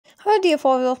Hi dear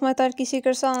followers of my Turkish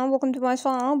Secrets channel, welcome to my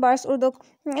channel. Barış Arduç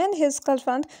and his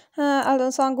girlfriend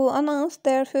sangu announced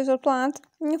their future plans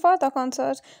for the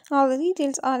concert. All the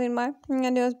details are in my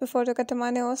news. Before you get to my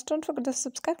news, don't forget to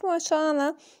subscribe to my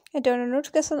channel and turn on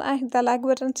notification and hit the like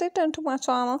button. Stay tuned to my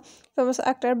channel. Famous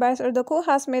actor Barış Arduç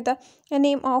has made a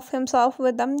name of himself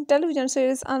with the television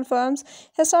series and films.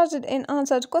 He started in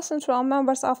answered questions from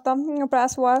members of the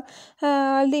press while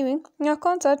leaving a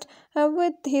concert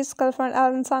with his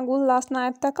girlfriend sangu last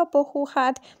night. The couple, who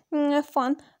had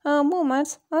fun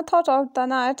moments throughout the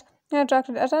night,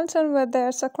 attracted attention with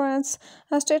their sequence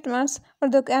statements.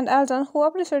 Arduç and Elçin, who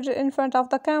appreciated in front of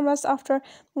the cameras after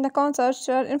the concert,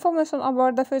 shared information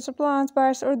about the future plans.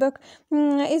 Barış Arduç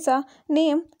is a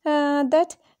name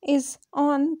that is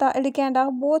on the agenda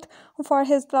both for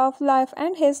his love life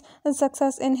and his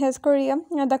success in his career.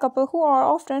 The couple, who are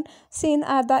often seen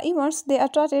at the events they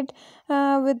attracted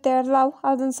with their love,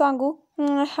 Elçin sangu,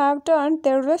 have turned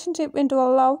their relationship into a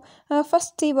love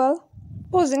festival.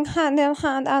 Posing hand in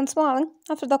hand and smiling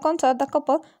after the concert, the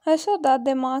couple showed that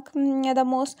they make the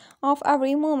most of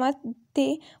every moment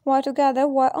they were together.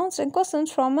 While answering questions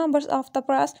from members of the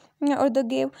press, Arduç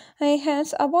gave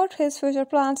hints about his future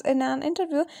plans in an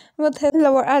interview with his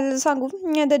lover sangu.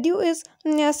 The duo is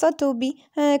said to be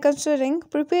considering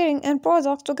preparing and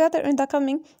projects together in the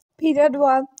coming period.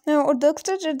 While Arduç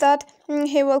stated that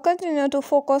he will continue to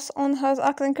focus on his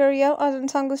acting career,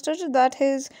 sangu stated that he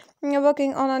is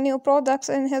working on a new projects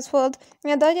in his field.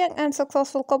 The young and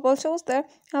successful couple shows their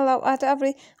love at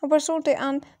every opportunity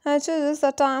and chooses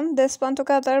the time they spend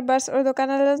together. Barış Arduç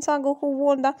and sangu, who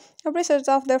won the appreciation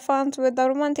of their fans with the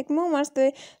romantic moments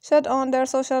they shared on their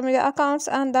social media accounts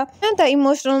and the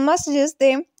emotional messages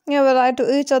they write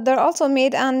to each other, also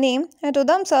made a name to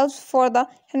themselves for the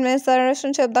immense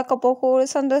relationship. The couple, who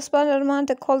recently spent a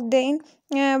romantic holiday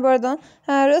in Berlin,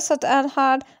 researched and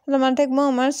had romantic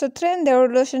moments to train their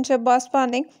relationship by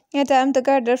spending time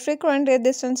together frequently.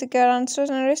 This insecure and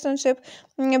certain relationship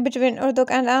between Arduç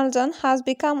and Elçin has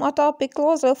become a topic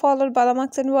closely followed by the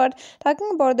magazine world.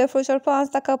 Talking about their future plans,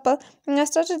 the couple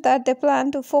stated that they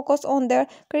plan to focus on their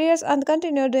careers and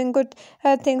continue doing good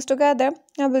things together,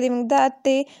 believing that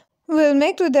they will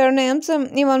make their names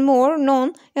even more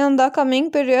known in the coming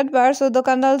period. Barış Arduç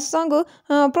and Elçin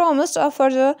sangu promised a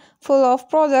future full of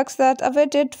projects that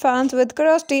awaited fans with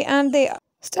curiosity, and they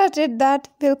stated that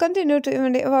will continue to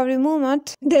emulate every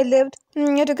moment they lived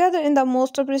together in the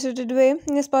most appreciated way.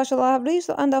 Special, I have reached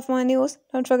the end of my news.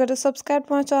 Don't forget to subscribe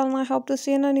to my channel. I hope to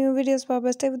see you in a new videos. Bye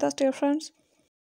bye. Stay with us, dear friends.